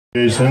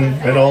Jason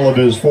and all of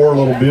his 4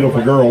 little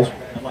beautiful girls.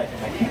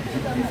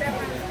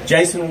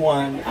 Jason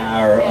won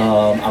our,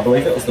 I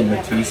believe it was the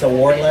Matisse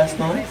Award last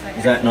night.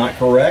 Is that not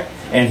correct?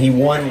 And he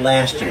won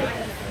last year.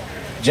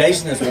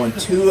 Jason has won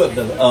 2 of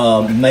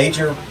the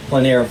major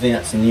plein air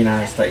events in the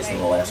United States in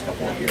the last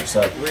couple of years.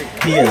 So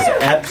he is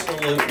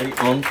absolutely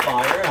on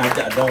fire.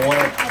 I don't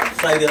want to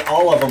say that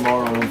all of them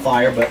are on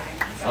fire, but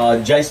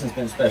Jason's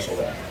been special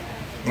there.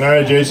 All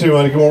right, Jason, you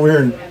want to come over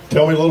here and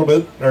tell me a little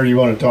bit, or do you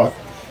want to talk?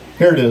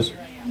 Here it is.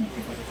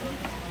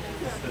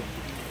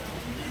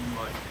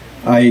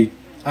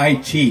 I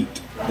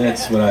cheat.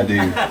 That's what I do.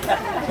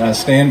 I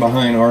stand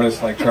behind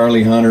artists like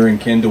Charlie Hunter and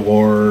Ken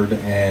DeWard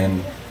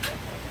and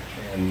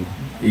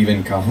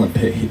even Colin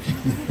Page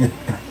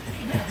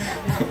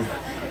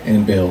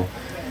and Bill.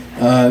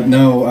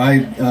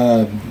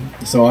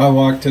 So I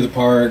walked to the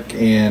park,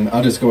 and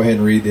I'll just go ahead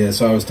and read this.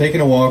 So I was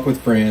taking a walk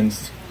with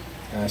friends,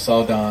 and I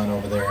saw Don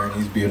over there, and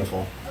he's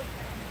beautiful,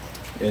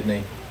 isn't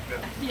he?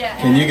 Yeah.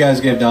 Can you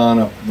guys give Don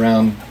a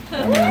round?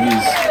 I mean,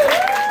 he's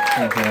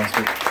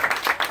fantastic.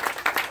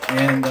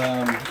 And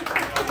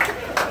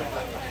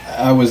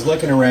I was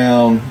looking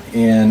around,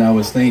 and I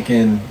was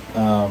thinking,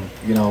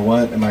 you know,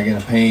 what am I going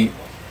to paint?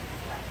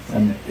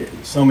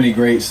 So many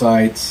great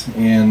sights,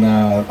 and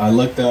I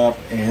looked up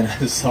and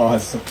I saw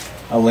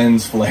a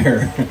lens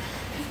flare,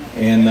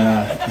 and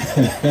I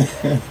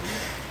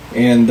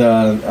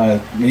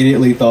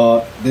immediately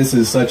thought, this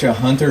is such a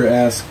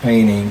Hunter-esque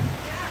painting,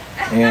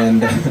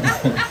 and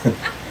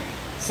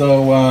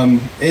so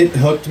it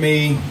hooked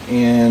me,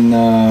 and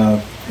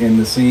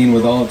the scene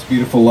with all its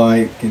beautiful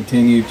light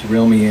continued to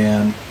reel me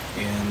in,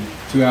 and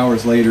 2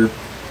 hours later,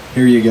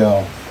 here you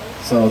go.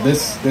 So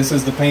this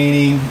is the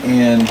painting,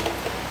 and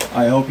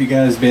I hope you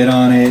guys bid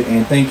on it,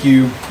 and thank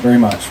you very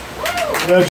much.